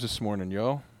This morning,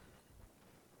 yo.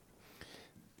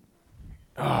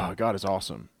 Oh, God is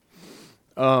awesome.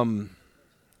 Let's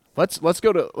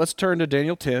turn to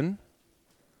Daniel 10.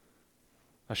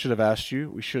 I should have asked you.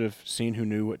 We should have seen who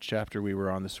knew what chapter we were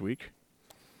on this week.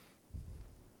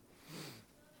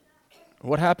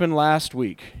 What happened last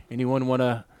week? Anyone want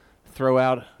to throw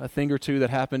out a thing or two that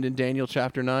happened in Daniel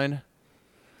chapter 9?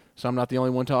 So I'm not the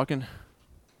only one talking.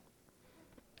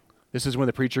 This is when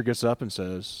the preacher gets up and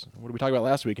says, "What did we talk about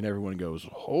last week?" And everyone goes,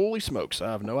 "Holy smokes,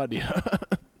 I have no idea."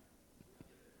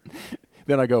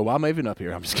 Then I go, "Why am I even up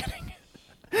here?" I'm just kidding.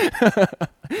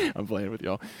 I'm playing with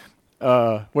y'all.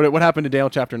 What happened in Daniel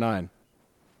chapter 9?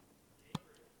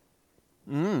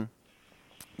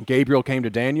 Gabriel came to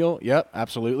Daniel. Yep,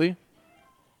 absolutely.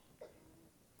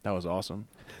 That was awesome.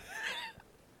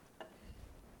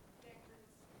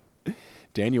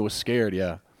 Daniel was scared,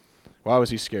 yeah. Why was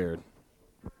he scared?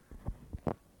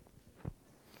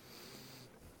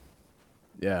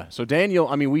 Yeah, so Daniel,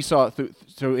 we saw,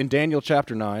 so in Daniel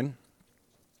chapter 9,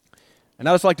 and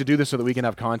I just like to do this so that we can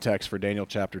have context for Daniel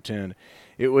chapter 10.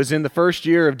 It was in the first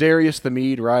year of Darius the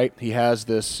Mede, right? He has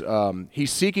this,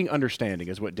 he's seeking understanding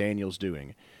is what Daniel's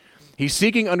doing. He's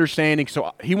seeking understanding,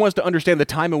 so he wants to understand the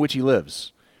time in which he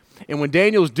lives. And when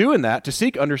Daniel's doing that, to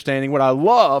seek understanding, what I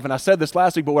love, and I said this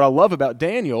last week, but what I love about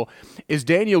Daniel is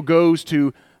Daniel goes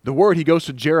to the Word, he goes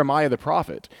to Jeremiah the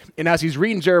prophet. And as he's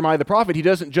reading Jeremiah the prophet, he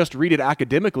doesn't just read it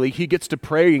academically. He gets to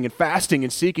praying and fasting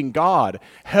and seeking God.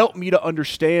 Help me to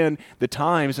understand the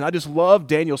times. And I just love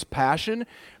Daniel's passion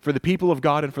for the people of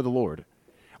God and for the Lord.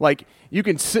 Like, you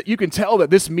can tell that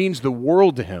this means the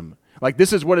world to him. Like,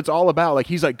 this is what it's all about. Like,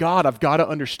 he's like, God, I've got to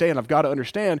understand. I've got to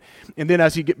understand. And then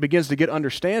as he begins to get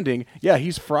understanding, yeah,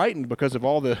 he's frightened because of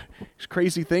all the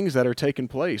crazy things that are taking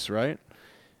place, right?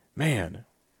 Man.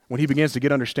 When he begins to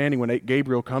get understanding, when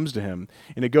Gabriel comes to him,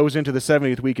 and it goes into the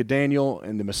 70th week of Daniel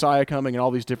and the Messiah coming and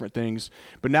all these different things.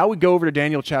 But now we go over to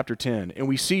Daniel chapter 10, and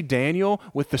we see Daniel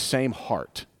with the same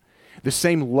heart, the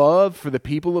same love for the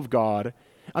people of God.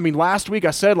 Last week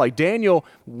I said, Daniel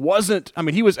wasn't,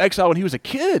 he was exiled when he was a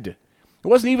kid. It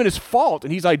wasn't even his fault,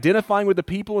 and he's identifying with the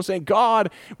people and saying,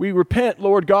 God, we repent,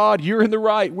 Lord God, you're in the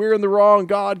right, we're in the wrong,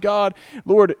 God,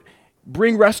 Lord,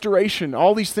 bring restoration,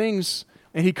 all these things.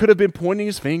 And he could have been pointing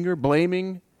his finger,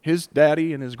 blaming his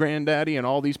daddy and his granddaddy and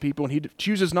all these people, and he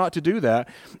chooses not to do that.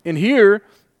 And here,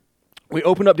 we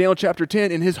open up Daniel chapter 10,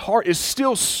 and his heart is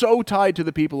still so tied to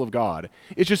the people of God.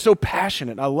 It's just so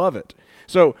passionate. I love it.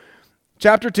 So,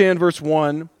 chapter 10, verse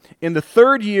 1, in the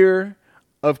 3rd year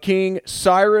of King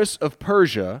Cyrus of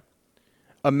Persia,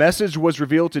 a message was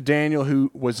revealed to Daniel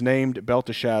who was named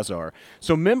Belteshazzar.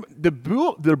 So, the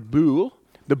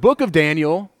book of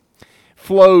Daniel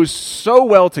flows so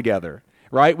well together,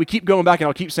 right? We keep going back and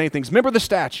I'll keep saying things. Remember the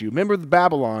statue. Remember the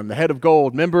Babylon, the head of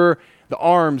gold. Remember the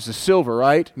arms, the silver,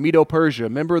 right? Medo-Persia.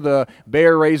 Remember the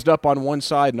bear raised up on one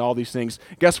side and all these things.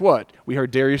 Guess what? We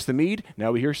heard Darius the Mede.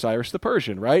 Now we hear Cyrus the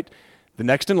Persian, right? The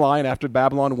next in line after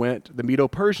Babylon went, the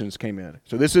Medo-Persians came in.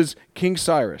 So this is King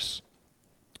Cyrus.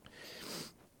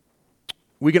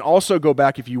 We can also go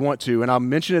back if you want to, and I'll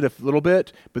mention it a little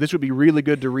bit, but this would be really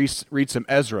good to read some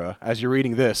Ezra as you're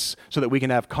reading this so that we can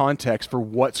have context for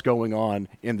what's going on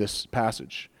in this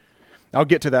passage. I'll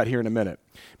get to that here in a minute.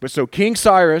 But so King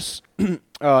Cyrus, in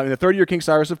the 3rd year King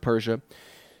Cyrus of Persia,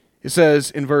 it says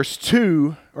in verse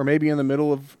 2, or maybe in the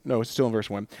middle of, no, it's still in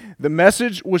verse 1, the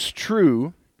message was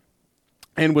true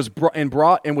and was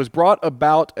brought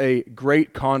about a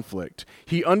great conflict.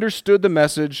 He understood the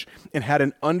message and had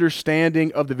an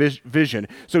understanding of the vision.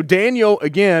 So Daniel,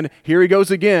 again, here he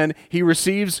goes again. He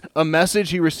receives a message.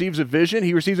 He receives a vision.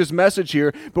 He receives this message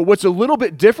here. But what's a little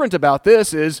bit different about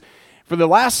this is for the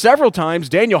last several times,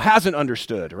 Daniel hasn't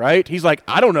understood, right? He's like,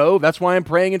 I don't know. That's why I'm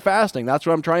praying and fasting. That's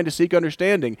why I'm trying to seek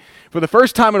understanding. For the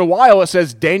first time in a while, it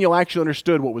says Daniel actually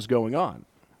understood what was going on.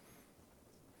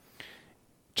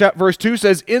 Verse 2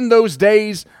 says, in those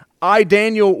days, I,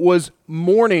 Daniel, was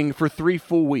mourning for 3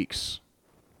 full weeks.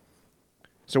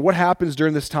 So what happens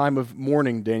during this time of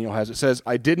mourning, Daniel has? It says,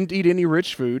 I didn't eat any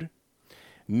rich food,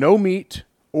 no meat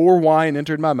or wine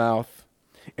entered my mouth,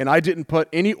 and I didn't put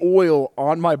any oil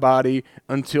on my body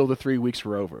until the 3 weeks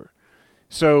were over.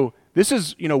 So this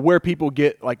is, where people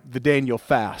get like the Daniel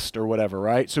fast or whatever,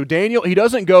 right? So Daniel, he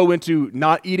doesn't go into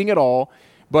not eating at all,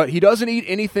 but he doesn't eat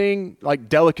anything like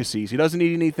delicacies. He doesn't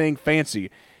eat anything fancy.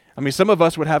 Some of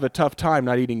us would have a tough time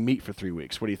not eating meat for 3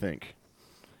 weeks. What do you think?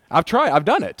 I've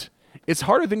done it. It's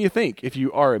harder than you think if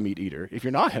you are a meat eater. If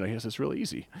you're not, I guess it's really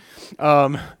easy.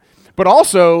 But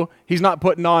also, he's not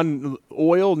putting on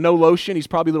oil, no lotion. He's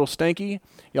probably a little stanky.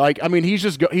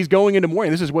 He's going into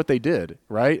mourning. This is what they did,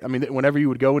 right? I mean, whenever you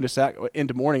would go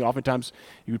into mourning, oftentimes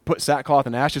you would put sackcloth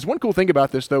and ashes. One cool thing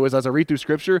about this, though, is as I read through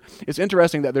Scripture, it's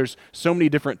interesting that there's so many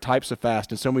different types of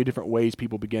fast and so many different ways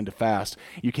people begin to fast.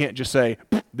 You can't just say,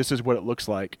 this is what it looks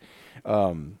like.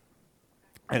 And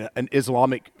an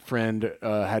Islamic friend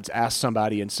had asked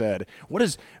somebody and said, what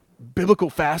is biblical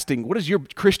fasting? What does your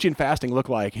Christian fasting look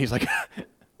like? He's like,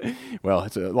 well,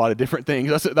 it's a lot of different things.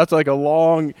 That's a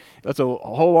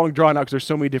whole long drawn out because there's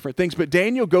so many different things. But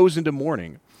Daniel goes into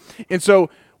mourning. And so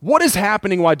what is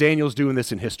happening while Daniel's doing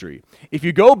this in history? If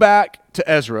you go back to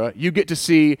Ezra, you get to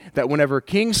see that whenever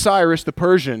King Cyrus the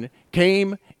Persian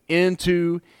came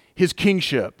into his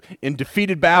kingship and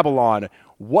defeated Babylon,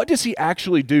 what does he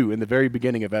actually do in the very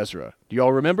beginning of Ezra? Do you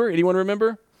all remember? Anyone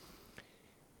remember?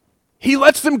 He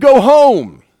lets them go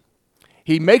home.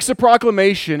 He makes a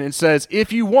proclamation and says,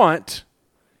 if you want,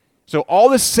 so all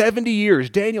the 70 years,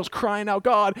 Daniel's crying out,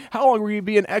 God, how long will you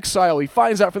be in exile? He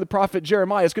finds out from the prophet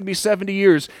Jeremiah, it's going to be 70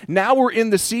 years. Now we're in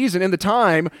the season, in the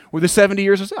time where the 70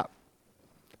 years is up.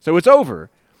 So it's over.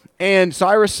 And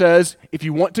Cyrus says, if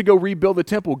you want to go rebuild the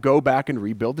temple, go back and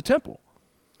rebuild the temple.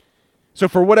 So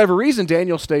for whatever reason,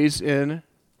 Daniel stays in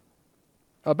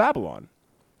Babylon.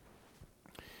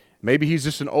 Maybe he's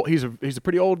just he's a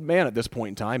pretty old man at this point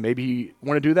in time. Maybe he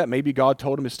wanted to do that. Maybe God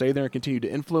told him to stay there and continue to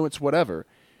influence, whatever.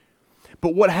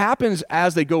 But what happens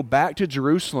as they go back to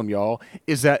Jerusalem, y'all,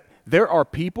 is that there are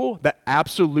people that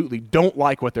absolutely don't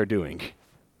like what they're doing,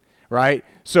 right?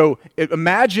 So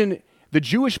imagine the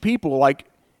Jewish people, like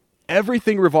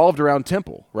everything revolved around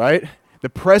temple, right? The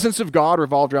presence of God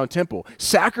revolved around temple.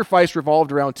 Sacrifice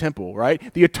revolved around temple,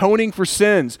 right? The atoning for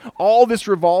sins, all this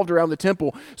revolved around the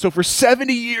temple. So for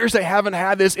 70 years, they haven't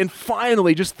had this. And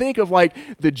finally, just think of like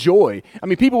the joy. I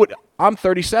mean, I'm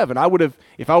 37.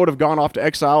 If I would have gone off to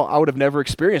exile, I would have never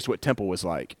experienced what temple was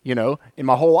like, in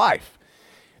my whole life.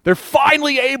 They're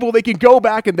finally they can go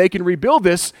back and they can rebuild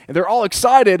this, and they're all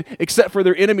excited, except for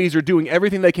their enemies are doing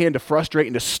everything they can to frustrate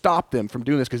and to stop them from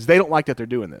doing this because they don't like that they're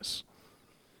doing this.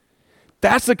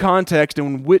 That's the context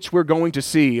in which we're going to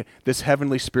see this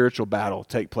heavenly spiritual battle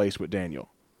take place with Daniel.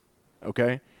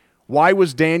 Okay? Why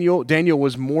was Daniel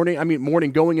was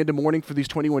mourning, going into mourning for these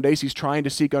 21 days. He's trying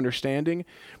to seek understanding,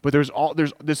 but there's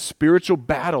this spiritual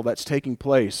battle that's taking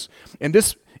place. And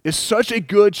this is such a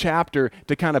good chapter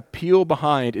to kind of peel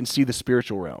behind and see the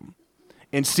spiritual realm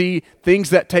and see things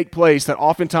that take place that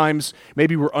oftentimes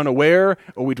maybe we're unaware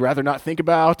or we'd rather not think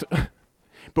about.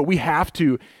 But we have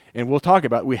to, and we'll talk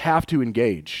about it, we have to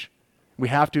engage. We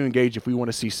have to engage if we want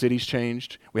to see cities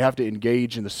changed. We have to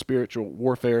engage in the spiritual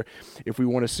warfare if we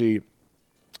want to see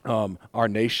our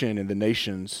nation and the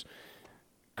nations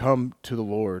come to the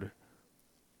Lord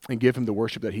and give him the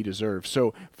worship that he deserves.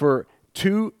 So for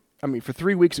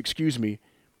 3 weeks,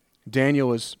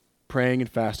 Daniel is praying and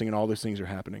fasting and all those things are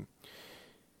happening.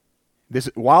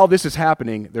 While this is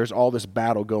happening, there's all this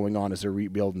battle going on as they're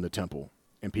rebuilding the temple.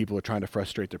 And people are trying to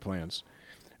frustrate their plans.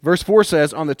 Verse 4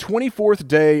 says, on the 24th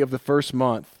day of the first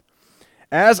month,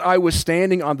 as I was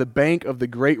standing on the bank of the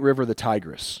great river, the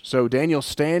Tigris. So Daniel's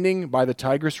standing by the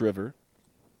Tigris River.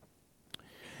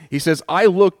 He says, I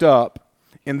looked up,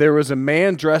 and there was a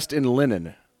man dressed in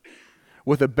linen,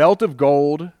 with a belt of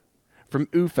gold from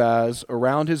Uphaz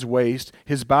around his waist.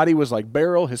 His body was like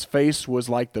beryl, his face was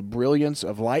like the brilliance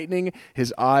of lightning,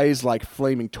 his eyes like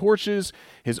flaming torches,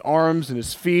 his arms and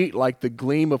his feet like the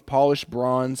gleam of polished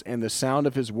bronze, and the sound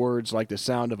of his words like the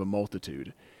sound of a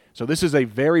multitude. So this is a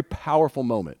very powerful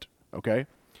moment, okay?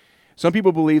 Some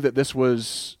people believe that this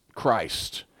was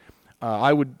Christ.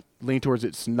 I would lean towards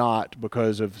it's not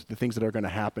because of the things that are going to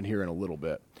happen here in a little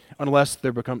bit, unless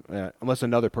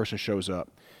another person shows up.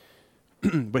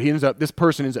 But this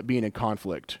person ends up being in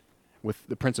conflict with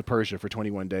the Prince of Persia for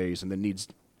 21 days and then needs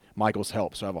Michael's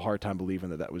help. So I have a hard time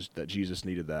believing that Jesus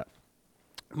needed that.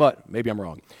 But maybe I'm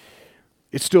wrong.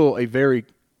 It's still a very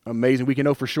amazing. We can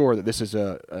know for sure that this is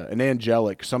an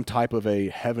angelic, some type of a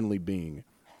heavenly being,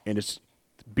 and its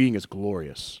being is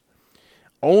glorious.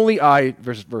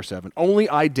 Verse 7, only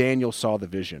I, Daniel, saw the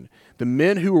vision. The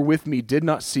men who were with me did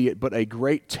not see it, but a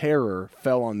great terror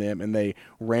fell on them, and they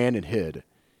ran and hid.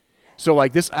 So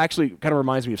this actually kind of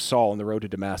reminds me of Saul on the road to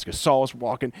Damascus. Saul's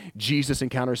walking, Jesus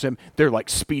encounters him. They're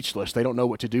speechless. They don't know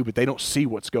what to do, but they don't see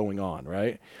what's going on,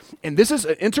 right? And this is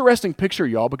an interesting picture,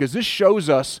 y'all, because this shows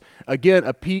us, again,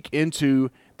 a peek into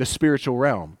the spiritual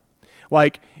realm.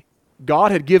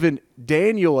 God had given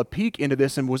Daniel a peek into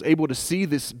this and was able to see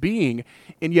this being,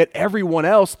 and yet everyone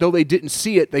else, though they didn't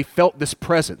see it, they felt this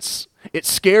presence. It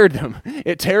scared them.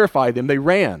 It terrified them. They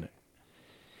ran.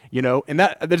 And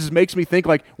that just makes me think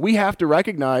like we have to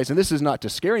recognize, and this is not to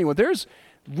scare anyone, there's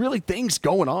really things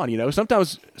going on,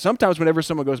 Sometimes whenever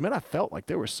someone goes, man, I felt like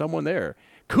there was someone there.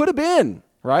 Could have been,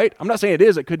 right? I'm not saying it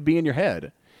is, it could be in your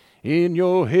head. In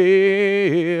your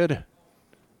head.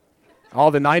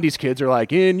 All the 90s kids are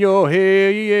like, in your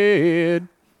head.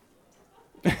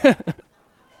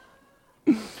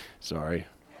 Sorry.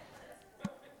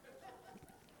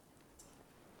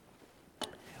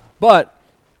 But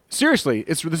seriously,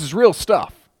 this is real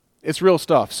stuff. It's real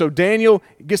stuff. So Daniel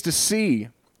gets to see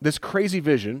this crazy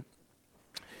vision.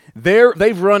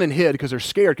 They've run and hid because they're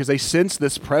scared, because they sense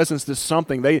this presence, this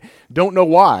something. They don't know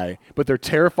why, but they're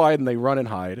terrified and they run and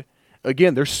hide.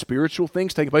 Again, there's spiritual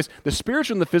things taking place. The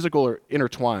spiritual and the physical are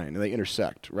intertwined and they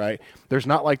intersect, right? There's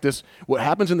not like this, what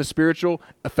happens in the spiritual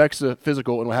affects the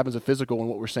physical, and what happens in the physical and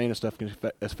what we're saying and stuff can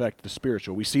affect the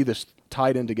spiritual. We see this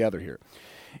tied in together here.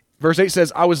 Verse 8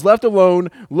 says, I was left alone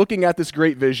looking at this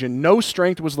great vision. No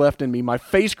strength was left in me. My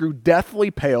face grew deathly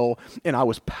pale and I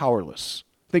was powerless.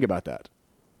 Think about that.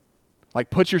 Like,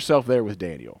 put yourself there with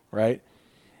Daniel, right?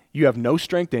 You have no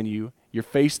strength in you. Your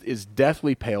face is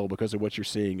deathly pale because of what you're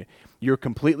seeing. You're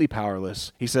completely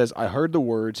powerless. He says, I heard the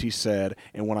words he said,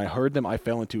 and when I heard them, I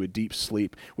fell into a deep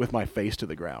sleep with my face to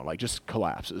the ground. Like, just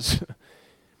collapses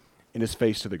in his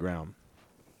face to the ground.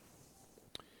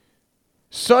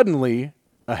 Suddenly,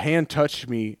 a hand touched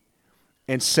me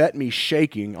and set me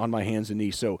shaking on my hands and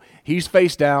knees. So he's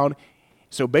face down.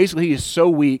 So basically, he is so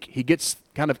weak, he gets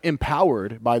kind of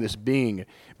empowered by this being,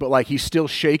 but like he's still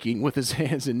shaking with his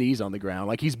hands and knees on the ground.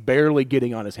 Like he's barely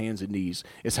getting on his hands and knees.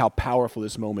 Is how powerful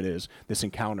this moment is, this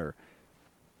encounter.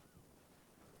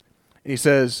 And he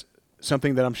says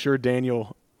something that I'm sure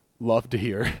Daniel loved to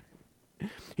hear.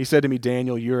 He said to me,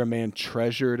 Daniel, you're a man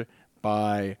treasured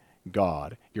by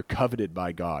God. You're coveted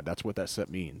by God. That's what that set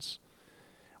means.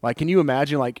 Like, can you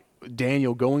imagine, like,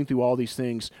 Daniel going through all these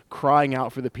things, crying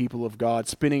out for the people of God,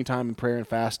 spending time in prayer and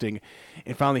fasting,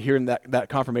 and finally hearing that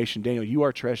confirmation, Daniel, you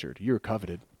are treasured, you're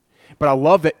coveted. But I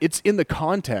love that it's in the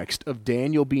context of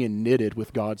Daniel being knitted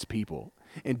with God's people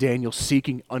and Daniel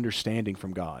seeking understanding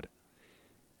from God.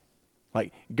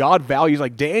 Like, God values,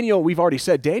 like Daniel, we've already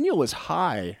said, Daniel is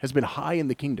high, has been high in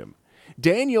the kingdom.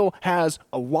 Daniel has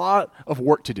a lot of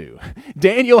work to do.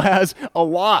 Daniel has a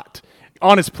lot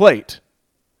on his plate.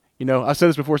 I've said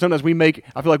this before, sometimes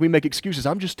I feel like we make excuses.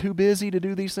 I'm just too busy to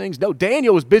do these things. No,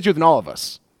 Daniel was busier than all of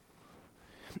us.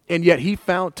 And yet he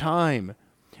found time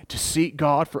to seek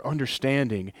God for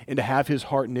understanding and to have his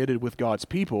heart knitted with God's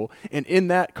people. And in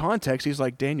that context, he's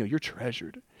like, Daniel, you're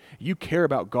treasured. You care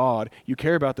about God. You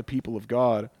care about the people of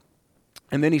God.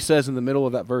 And then he says in the middle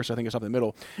of that verse, I think it's up in the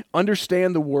middle,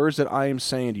 understand the words that I am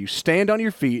saying to you. Stand on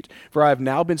your feet, for I have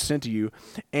now been sent to you.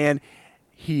 And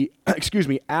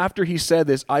after he said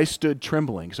this, I stood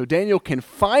trembling. So Daniel can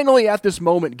finally at this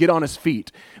moment get on his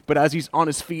feet. But as he's on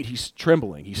his feet, he's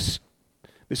trembling.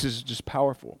 This is just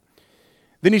powerful.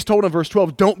 Then he's told in verse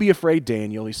 12, don't be afraid,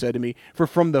 Daniel, he said to me, for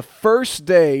from the first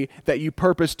day that you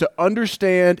purposed to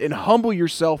understand and humble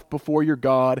yourself before your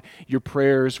God, your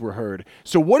prayers were heard.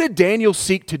 So what did Daniel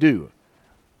seek to do?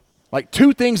 Like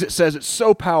two things it says, it's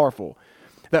so powerful.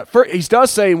 That first, he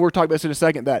does say, and we'll talk about this in a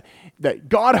second, that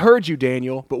God heard you,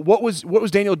 Daniel, but what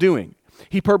was Daniel doing?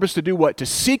 He purposed to do what? To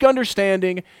seek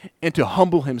understanding and to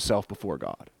humble himself before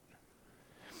God.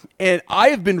 And I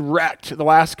have been wrecked the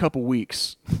last couple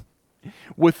weeks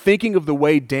with thinking of the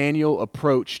way Daniel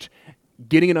approached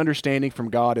getting an understanding from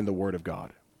God and the Word of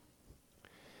God.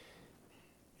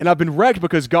 And I've been wrecked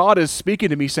because God is speaking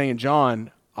to me saying,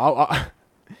 John,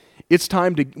 it's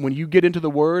time to, when you get into the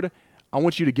Word, I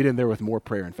want you to get in there with more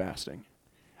prayer and fasting.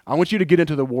 I want you to get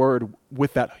into the Word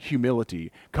with that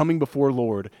humility, coming before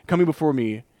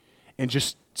me, and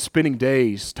just spending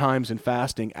days, times in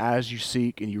fasting as you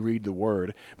seek and you read the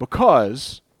Word.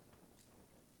 Because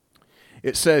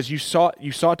it says you sought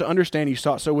to understand, you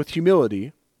sought so with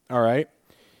humility, all right?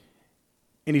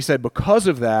 And he said, because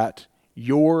of that,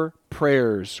 your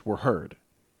prayers were heard.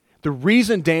 The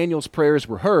reason Daniel's prayers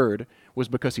were heard was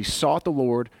because he sought the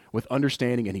Lord with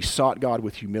understanding and he sought God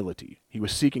with humility. He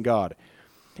was seeking God.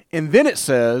 And then it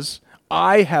says,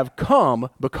 I have come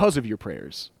because of your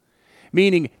prayers.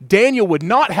 Meaning Daniel would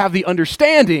not have the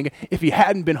understanding if he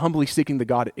hadn't been humbly seeking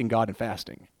God and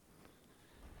fasting.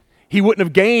 He wouldn't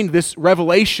have gained this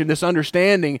revelation, this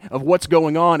understanding of what's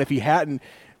going on if he hadn't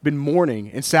been mourning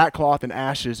in sackcloth and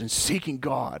ashes and seeking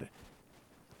God.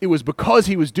 It was because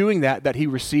he was doing that he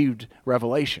received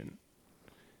revelation.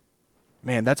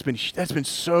 Man, that's been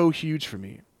so huge for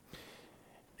me.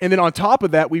 And then on top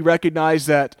of that, we recognize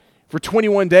that for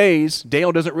 21 days,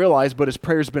 Daniel doesn't realize, but his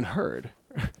prayer's been heard.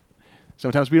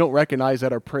 Sometimes we don't recognize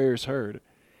that our prayer's heard.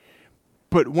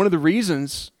 But one of the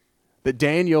reasons that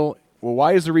Daniel, well,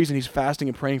 why is the reason he's fasting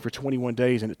and praying for 21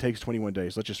 days and it takes 21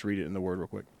 days? Let's just read it in the Word real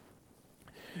quick.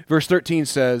 Verse 13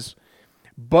 says,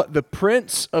 but the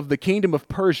prince of the kingdom of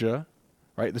Persia,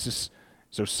 right,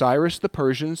 so Cyrus the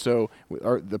Persian, so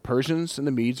the Persians and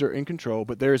the Medes are in control,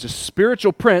 but there is a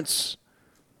spiritual prince,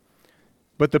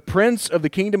 but the prince of the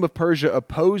kingdom of Persia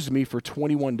opposed me for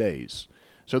 21 days.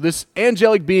 So this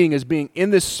angelic being is being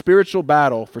in this spiritual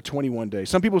battle for 21 days.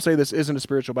 Some people say this isn't a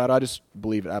spiritual battle. I just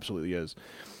believe it absolutely is.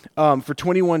 For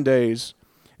 21 days.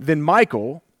 Then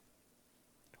Michael,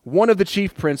 one of the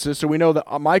chief princes, so we know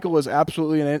that Michael is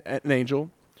absolutely an angel.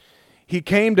 He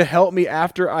came to help me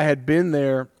after I had been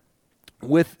there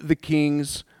with the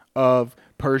kings of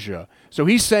Persia. So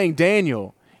he's saying,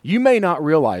 Daniel, you may not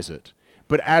realize it,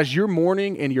 but as you're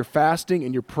mourning and you're fasting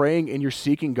and you're praying and you're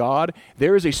seeking God,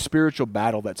 there is a spiritual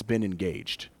battle that's been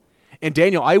engaged. And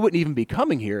Daniel, I wouldn't even be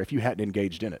coming here if you hadn't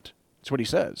engaged in it. That's what he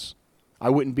says. I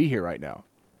wouldn't be here right now.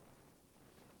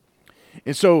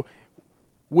 And so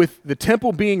with the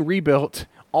temple being rebuilt,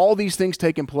 all these things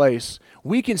taking place,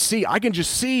 I can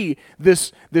just see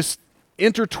this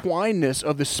intertwinedness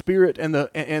of the spirit and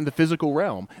the physical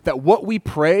realm, that what we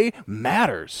pray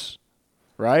matters,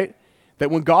 right? That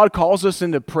when God calls us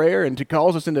into prayer and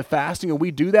calls us into fasting and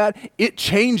we do that, it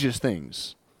changes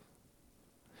things.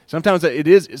 Sometimes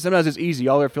it's easy.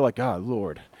 Y'all ever feel like, God,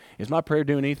 Lord, is my prayer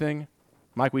doing anything?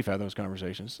 Mike, we've had those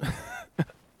conversations.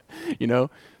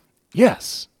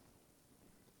 Yes.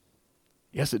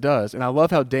 Yes, it does. And I love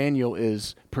how Daniel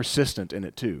is persistent in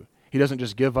it too. He doesn't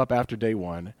just give up after day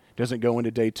 1, doesn't go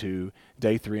into day 2,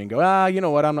 day 3 and go, you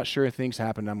know what, I'm not sure if things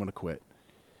happen, I'm going to quit.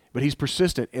 But he's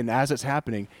persistent, and as it's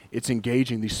happening, it's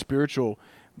engaging the spiritual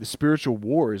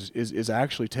war is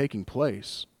actually taking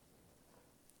place.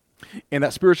 And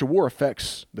that spiritual war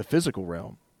affects the physical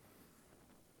realm.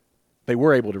 They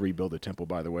were able to rebuild the temple,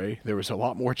 by the way. There was a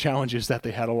lot more challenges that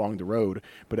they had along the road,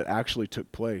 but it actually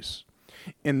took place.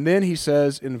 And then he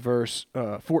says in verse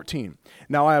 14,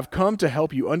 now I have come to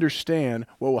help you understand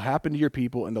what will happen to your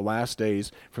people in the last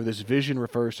days, for this vision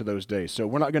refers to those days. So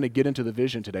we're not going to get into the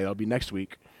vision today. That'll be next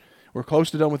week. We're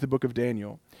close to done with the book of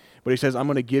Daniel. But he says, I'm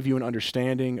going to give you an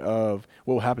understanding of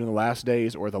what will happen in the last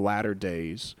days or the latter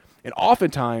days. And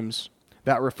oftentimes,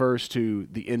 that refers to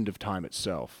the end of time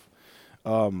itself.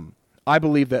 I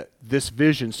believe that this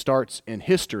vision starts in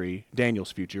history,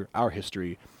 Daniel's future, our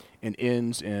history, and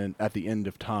ends at the end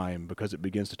of time, because it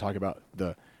begins to talk about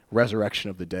the resurrection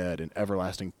of the dead and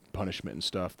everlasting punishment and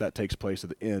stuff. That takes place at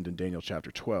the end in Daniel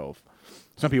chapter 12.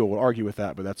 Some people will argue with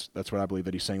that, but that's what I believe,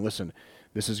 that he's saying, listen,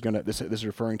 this is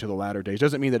referring to the latter days.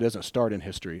 Doesn't mean that it doesn't start in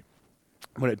history.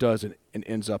 When it does, it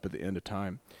ends up at the end of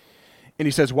time. And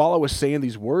he says, while I was saying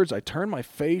these words, I turned my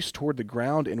face toward the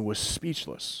ground and was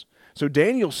speechless. So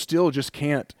Daniel still just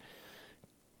can't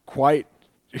quite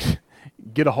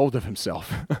get a hold of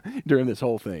himself during this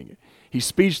whole thing. He's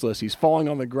speechless. He's falling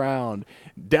on the ground,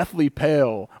 deathly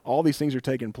pale. All these things are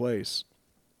taking place.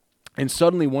 And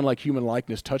suddenly one like human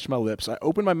likeness touched my lips. I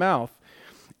opened my mouth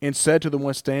and said to the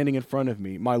one standing in front of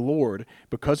me, my Lord,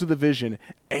 because of the vision,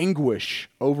 anguish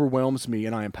overwhelms me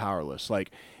and I am powerless.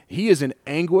 Like, he is in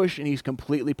anguish and he's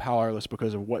completely powerless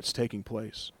because of what's taking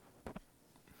place.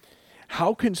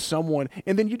 How can someone,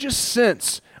 and then you just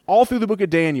sense all through the book of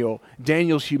Daniel,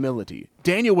 Daniel's humility.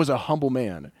 Daniel was a humble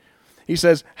man. He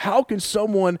says, how can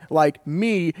someone like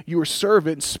me, your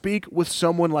servant, speak with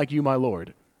someone like you, my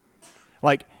Lord?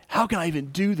 Like, how can I even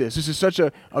do this? This is such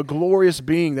a glorious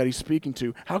being that he's speaking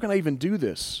to. How can I even do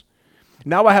this?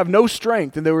 Now I have no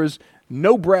strength and there is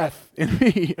no breath in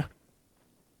me.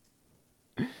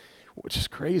 Which is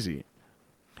crazy.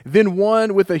 Then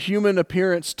one with a human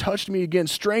appearance touched me again,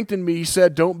 strengthened me. He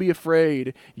said, don't be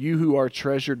afraid, you who are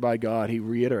treasured by God. He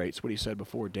reiterates what he said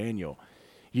before, Daniel.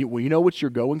 You know what you're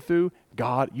going through?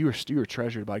 God, you are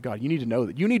treasured by God. You need to know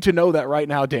that. You need to know that right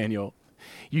now, Daniel.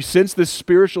 You sense this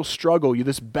spiritual struggle,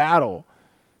 this battle.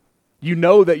 You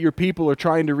know that your people are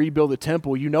trying to rebuild the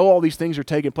temple. You know all these things are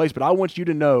taking place, but I want you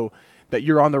to know that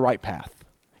you're on the right path.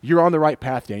 You're on the right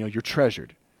path, Daniel. You're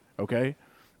treasured, okay?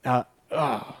 I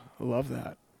love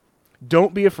that.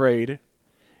 Don't be afraid.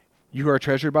 You are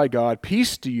treasured by God.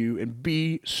 Peace to you and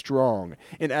be strong.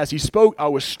 And as he spoke, I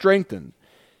was strengthened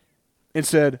and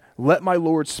said, let my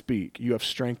Lord speak. You have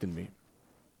strengthened me.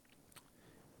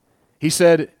 He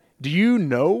said, do you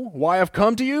know why I've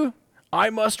come to you?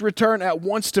 I must return at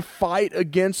once to fight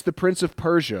against the prince of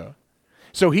Persia.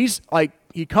 So he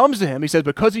comes to him. He says,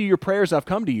 because of your prayers, I've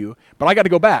come to you, but I got to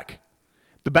go back.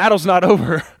 The battle's not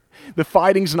over. The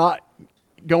fighting's not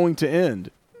going to end.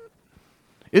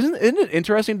 Isn't it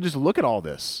interesting to just look at all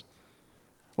this?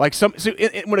 Like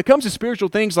when it comes to spiritual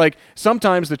things, like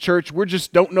sometimes the church, we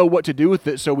just don't know what to do with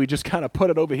it, so we just kind of put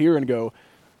it over here and go,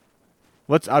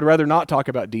 I'd rather not talk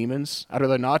about demons. I'd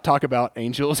rather not talk about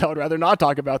angels. I would rather not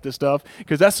talk about this stuff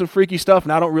because that's some freaky stuff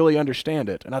and I don't really understand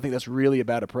it. And I think that's really a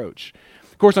bad approach.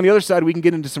 Of course, on the other side, we can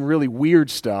get into some really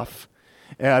weird stuff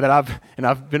that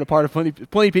I've been a part of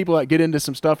plenty of people that get into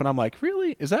some stuff and I'm like,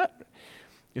 really? Is that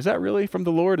really from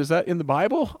the Lord? Is that in the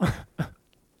Bible?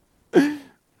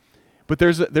 But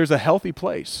there's a healthy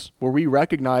place where we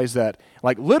recognize that,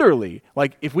 like literally,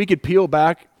 like if we could peel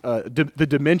back the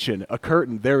dimension, a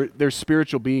curtain, there's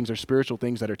spiritual beings or spiritual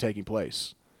things that are taking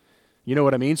place. You know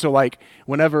what I mean? So like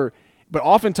but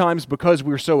oftentimes because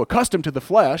we're so accustomed to the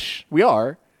flesh,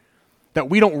 that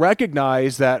we don't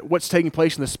recognize that what's taking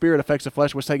place in the spirit affects the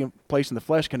flesh. What's taking place in the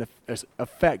flesh can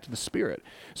affect the spirit.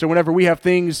 So whenever we have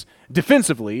things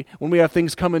defensively, when we have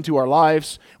things come into our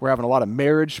lives, we're having a lot of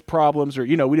marriage problems, or,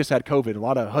 we just had COVID. A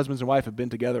lot of husbands and wife have been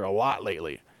together a lot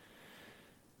lately.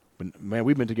 But man,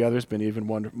 we've been together. It's been even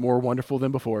more wonderful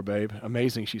than before, babe.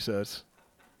 Amazing, she says.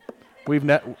 We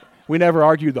never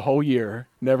argued the whole year,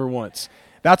 never once.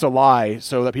 That's a lie,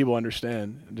 so that people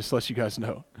understand, just to let you guys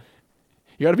know.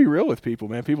 You got to be real with people,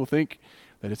 man. People think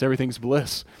that everything's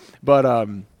bliss. But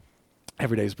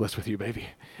every day's bliss with you, baby.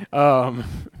 Woo!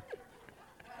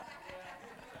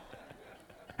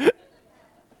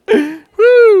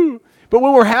 But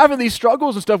when we're having these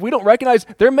struggles and stuff, we don't recognize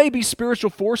there may be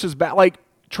spiritual forces like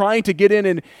trying to get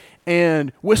in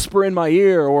and whisper in my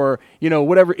ear or,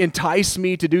 whatever, entice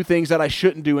me to do things that I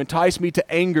shouldn't do, entice me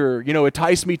to anger,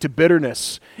 entice me to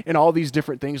bitterness and all these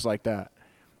different things like that,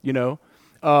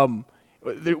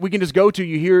 we can just go to,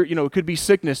 you hear, it could be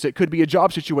sickness, it could be a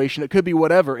job situation, it could be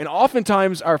whatever. And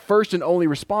oftentimes our first and only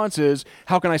response is,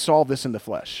 how can I solve this in the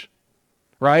flesh?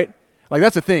 Right? Like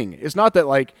that's the thing. It's not that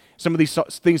like some of these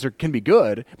things can be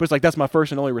good, but it's like that's my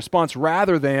first and only response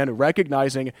rather than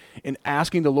recognizing and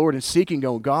asking the Lord and seeking,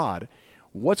 God,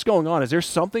 what's going on? Is there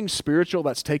something spiritual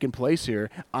that's taking place here?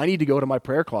 I need to go to my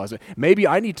prayer closet. Maybe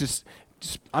I'm just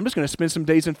going to spend some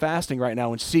days in fasting right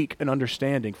now and seek an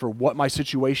understanding for what my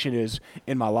situation is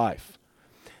in my life.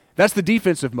 That's the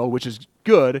defensive mode, which is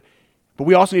good, but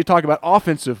we also need to talk about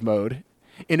offensive mode.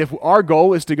 And if our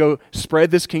goal is to go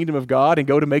spread this kingdom of God and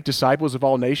go to make disciples of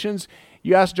all nations,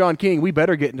 you ask John King, we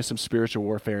better get into some spiritual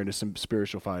warfare, into some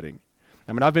spiritual fighting.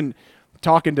 I mean,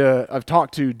 I've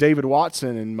talked to David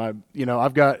Watson and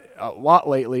I've got a lot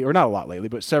lately, or not a lot lately,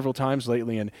 but several times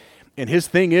lately, and his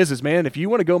thing is, man, if you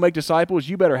want to go make disciples,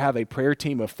 you better have a prayer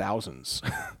team of thousands.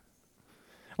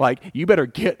 Like, you better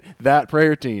get that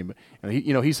prayer team. And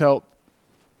he's helped,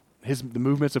 the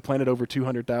movements have planted over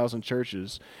 200,000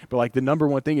 churches. But like the number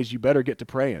one thing is you better get to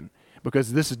praying,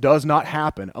 because this does not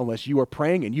happen unless you are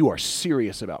praying and you are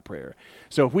serious about prayer.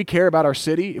 So if we care about our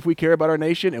city, if we care about our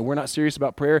nation, and we're not serious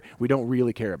about prayer, we don't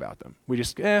really care about them. We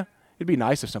just, it'd be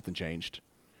nice if something changed.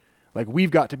 Like,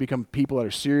 we've got to become people that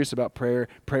are serious about prayer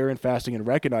and fasting, and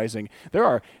recognizing there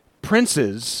are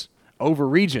princes over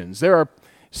regions. There are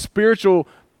spiritual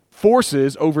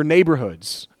forces over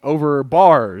neighborhoods, over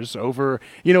bars, over,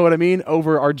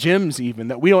 over our gyms even,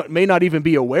 that we may not even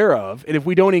be aware of. And if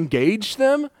we don't engage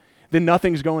them, then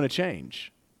nothing's going to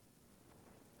change.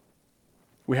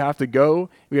 We have to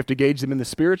gauge them in the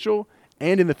spiritual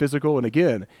and in the physical. And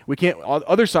again, we can't, on the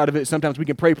other side of it, sometimes we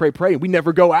can pray, and we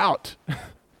never go out.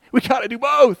 We got to do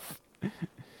both.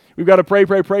 We've got to pray,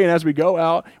 and as we go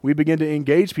out, we begin to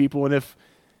engage people. And if,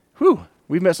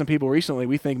 we've met some people recently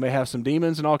we think may have some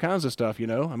demons and all kinds of stuff, I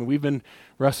mean, we've been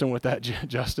wrestling with that,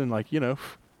 Justin,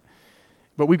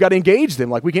 but we've got to engage them.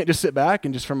 Like, we can't just sit back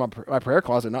and just from my prayer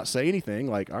closet not say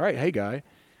anything. Like, all right, hey, guy,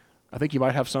 I think you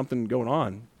might have something going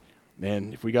on.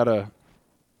 And if we got to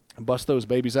bust those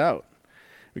babies out,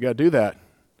 we got to do that.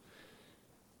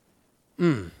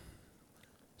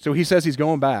 So he says he's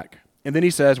going back. And then he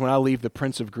says, when I leave, the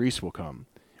Prince of Greece will come,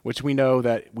 which we know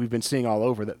that we've been seeing all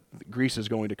over, that Greece is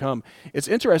going to come. It's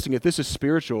interesting, if this is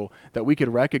spiritual, that we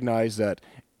could recognize that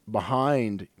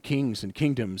behind kings and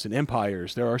kingdoms and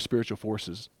empires, there are spiritual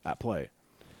forces at play.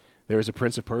 There is a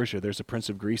Prince of Persia. There's a Prince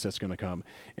of Greece that's going to come.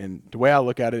 And the way I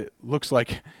look at it, it looks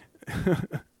like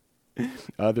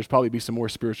there's probably be some more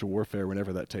spiritual warfare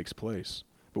whenever that takes place.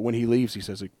 But when he leaves, he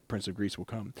says the Prince of Greece will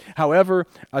come. However,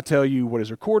 I tell you what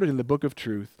is recorded in the book of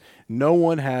truth, no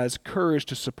one has courage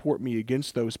to support me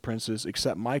against those princes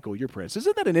except Michael, your prince.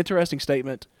 Isn't that an interesting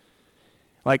statement?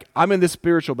 Like, I'm in this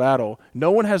spiritual battle. No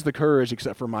one has the courage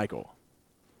except for Michael.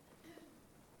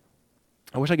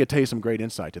 I wish I could tell you some great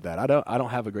insight to that. I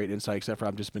don't have a great insight except for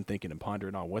I've just been thinking and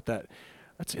pondering on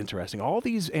that's interesting. All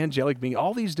these angelic beings,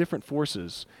 all these different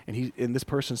forces, and this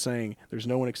person saying there's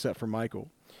no one except for Michael.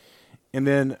 And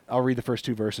then I'll read the first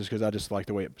two verses because I just like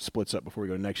the way it splits up before we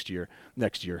go to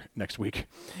next week.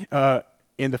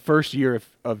 In the first year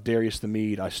of Darius the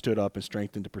Mede, I stood up and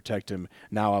strengthened to protect him.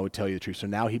 Now I would tell you the truth. So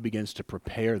now he begins to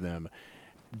prepare them,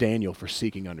 Daniel, for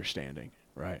seeking understanding,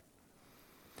 right?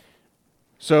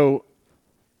 So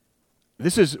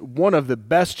this is one of the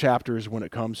best chapters when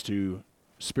it comes to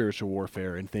spiritual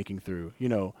warfare and thinking through. You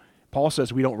know, Paul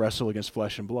says we don't wrestle against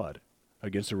flesh and blood,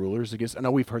 against the rulers, I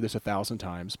know we've heard this 1,000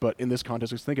 times, but in this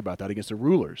context, let's think about that, against the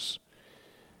rulers,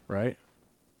 right?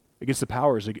 Against the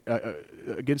powers,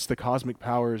 against the cosmic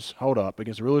powers,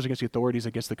 against the rulers, against the authorities,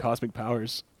 against the cosmic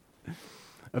powers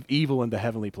of evil in the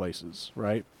heavenly places,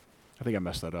 right? I think I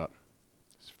messed that up.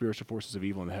 Spiritual forces of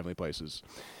evil in the heavenly places.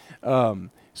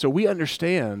 So we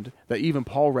understand that even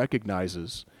Paul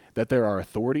recognizes that there are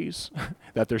authorities,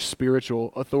 that there's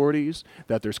spiritual authorities,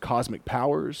 that there's cosmic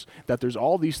powers, that there's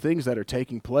all these things that are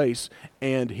taking place,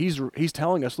 and he's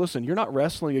telling us, listen, you're not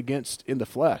wrestling against in the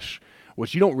flesh.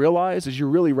 What you don't realize is you're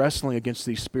really wrestling against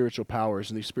these spiritual powers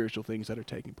and these spiritual things that are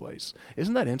taking place.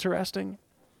 Isn't that interesting?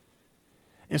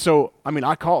 And so, I mean,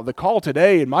 the call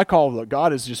today, and my call that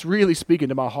God is just really speaking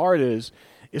to my heart is,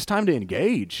 it's time to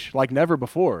engage like never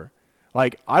before.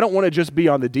 Like, I don't want to just be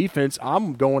on the defense.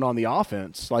 I'm going on the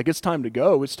offense. Like, it's time to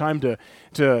go. It's time to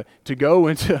go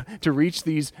and to reach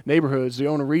these neighborhoods. We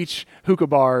want to reach hookah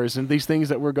bars and these things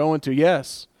that we're going to.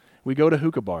 Yes, we go to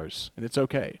hookah bars, and it's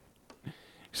okay.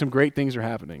 Some great things are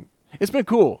happening. It's been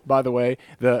cool, by the way.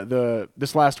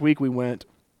 This last week we went,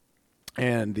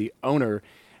 and the owner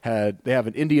they have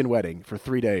an Indian wedding for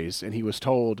 3 days, and he was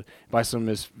told by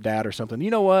his dad or something,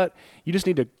 you know what, you just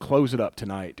need to close it up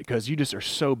tonight because you just are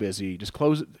so busy. Just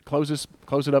close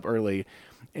it up early.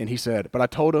 And he said, but I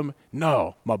told him,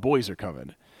 no, my boys are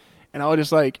coming. And I was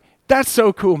just like, that's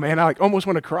so cool, man. I almost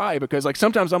want to cry because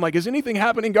sometimes I'm like, is anything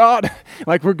happening, God?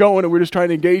 We're going and we're just trying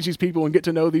to engage these people and get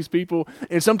to know these people.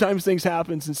 And sometimes things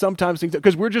happen, and sometimes things,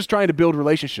 because we're just trying to build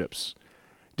relationships.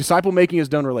 Disciple making is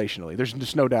done relationally. There's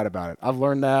just no doubt about it. I've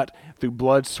learned that through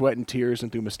blood, sweat, and tears,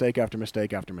 and through mistake after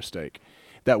mistake after mistake.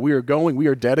 That we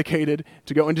are dedicated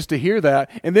to go, and just to hear that,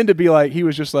 and then to be like, he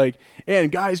was just like,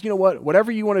 and guys, you know what?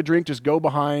 Whatever you want to drink, just go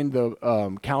behind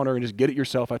the counter and just get it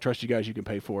yourself. I trust you guys. You can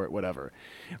pay for it, whatever.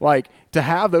 To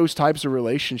have those types of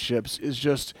relationships is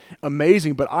just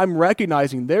amazing, but I'm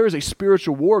recognizing there is a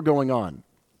spiritual war going on.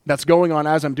 That's going on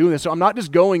as I'm doing this. So I'm not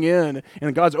just going in,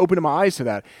 and God's opening my eyes to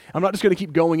that. I'm not just going to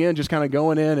keep going in, just kind of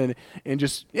going in and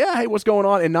just, hey, what's going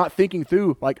on? And not thinking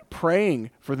through, praying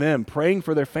for them, praying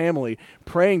for their family,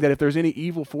 praying that if there's any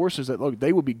evil forces that, look,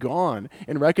 they will be gone,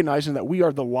 and recognizing that we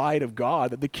are the light of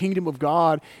God, that the kingdom of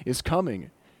God is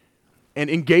coming, and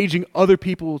engaging other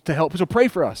people to help. So pray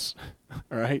for us,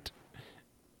 all right?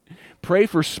 Pray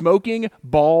for Smoking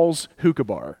Balls Hookah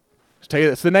Bar. I'll tell you,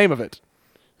 that's the name of it.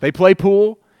 They play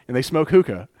pool, and they smoke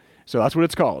hookah. So that's what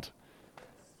it's called.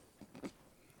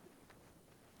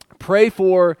 Pray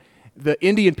for the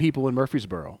Indian people in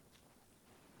Murfreesboro.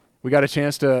 We got a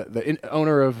chance the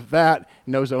owner of that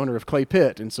knows the owner of Clay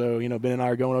Pit. And so, Ben and I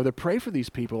are going over there. Pray for these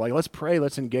people. Let's pray,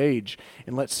 let's engage,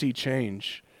 and let's see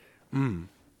change.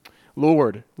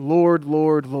 Lord, Lord,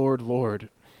 Lord, Lord, Lord.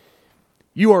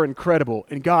 You are incredible.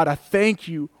 And God, I thank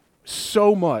you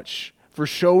so much for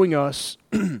showing us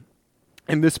in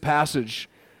this passage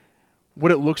what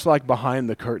it looks like behind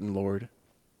the curtain, Lord.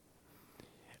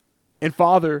 And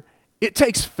Father, it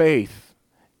takes faith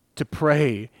to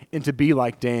pray and to be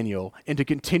like Daniel and to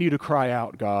continue to cry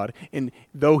out, God. And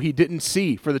though he didn't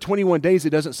see, for the 21 days, it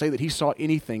doesn't say that he saw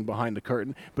anything behind the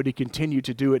curtain, but he continued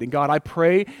to do it. And God, I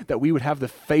pray that we would have the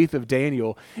faith of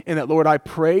Daniel, and that, Lord, I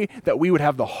pray that we would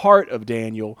have the heart of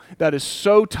Daniel that is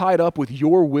so tied up with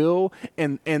your will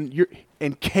and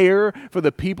care for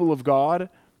the people of God.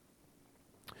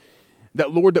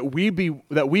 That, Lord, I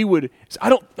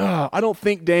don't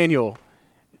think Daniel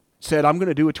said, I'm going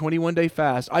to do a 21-day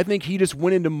fast. I think he just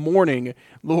went into mourning,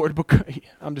 Lord, because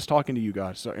I'm just talking to you,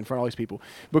 God, sorry, in front of all these people,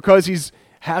 because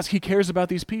he cares about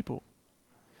these people.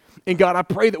 And God, I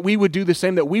pray that we would do the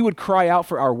same, that we would cry out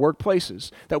for our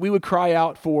workplaces, that we would cry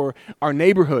out for our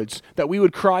neighborhoods, that we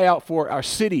would cry out for our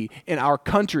city and our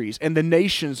countries and the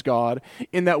nations, God,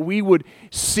 and that we would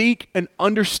seek an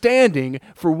understanding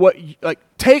for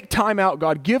take time out,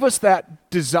 God. Give us that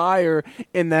desire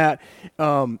and that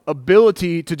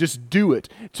ability to just do it.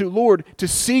 Lord, to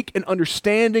seek an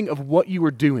understanding of what you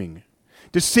are doing.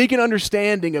 to seek an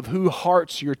understanding of who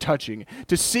hearts you're touching,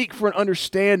 to seek for an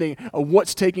understanding of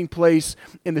what's taking place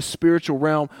in the spiritual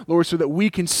realm, Lord, so that we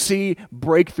can see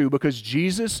breakthrough, because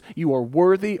Jesus, you are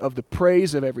worthy of the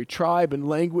praise of every tribe and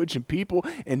language and people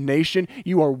and nation.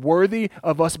 You are worthy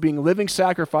of us being living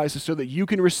sacrifices so that you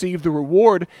can receive the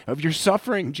reward of your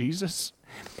suffering, Jesus.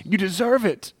 You deserve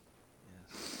it.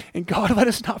 And God, let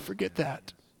us not forget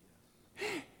that.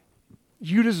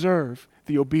 You deserve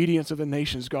the obedience of the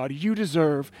nations, God. You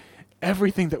deserve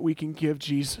everything that we can give,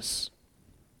 Jesus.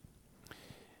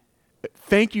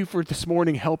 Thank you for this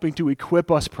morning helping to equip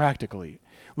us practically.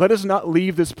 Let us not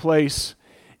leave this place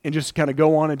and just kind of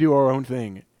go on and do our own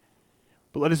thing,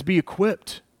 but let us be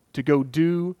equipped to go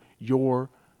do your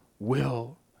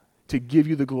will, to give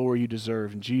you the glory you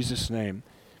deserve. In Jesus' name,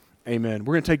 amen.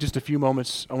 We're going to take just a few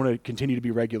moments. I want to continue to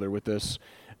be regular with this.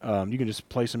 You can just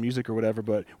play some music or whatever,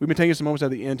 but we've been taking some moments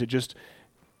at the end to just,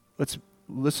 let's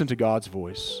listen to God's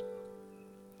voice.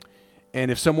 And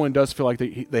if someone does feel like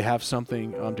they have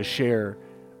something to share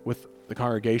with the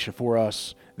congregation for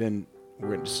us, then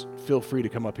we're going to just feel free to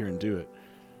come up here and do it.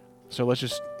 So let's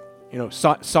just,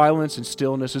 silence and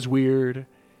stillness is weird.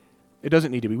 It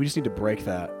doesn't need to be. We just need to break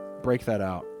that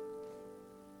out.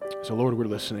 So Lord, we're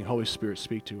listening. Holy Spirit,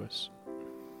 speak to us.